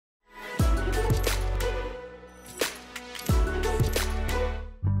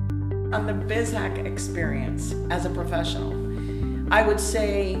On the BIZHACK experience as a professional, I would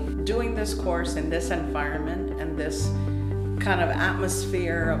say doing this course in this environment and this kind of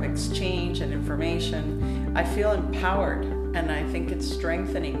atmosphere of exchange and information, I feel empowered, and I think it's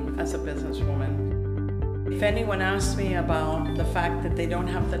strengthening as a businesswoman. If anyone asks me about the fact that they don't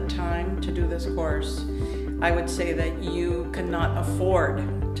have the time to do this course, I would say that you cannot afford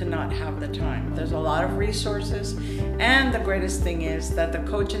to not have the time. There's a lot of resources, and the greatest thing is that the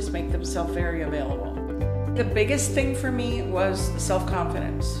coaches make themselves very available. The biggest thing for me was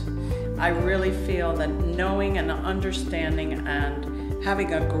self-confidence. I really feel that knowing and understanding and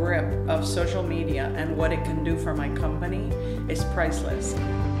having a grip of social media and what it can do for my company is priceless.